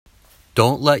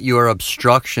Don't let your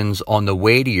obstructions on the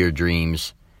way to your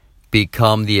dreams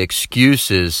become the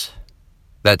excuses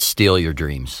that steal your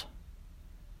dreams.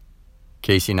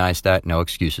 Casey Neistat, No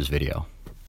Excuses video.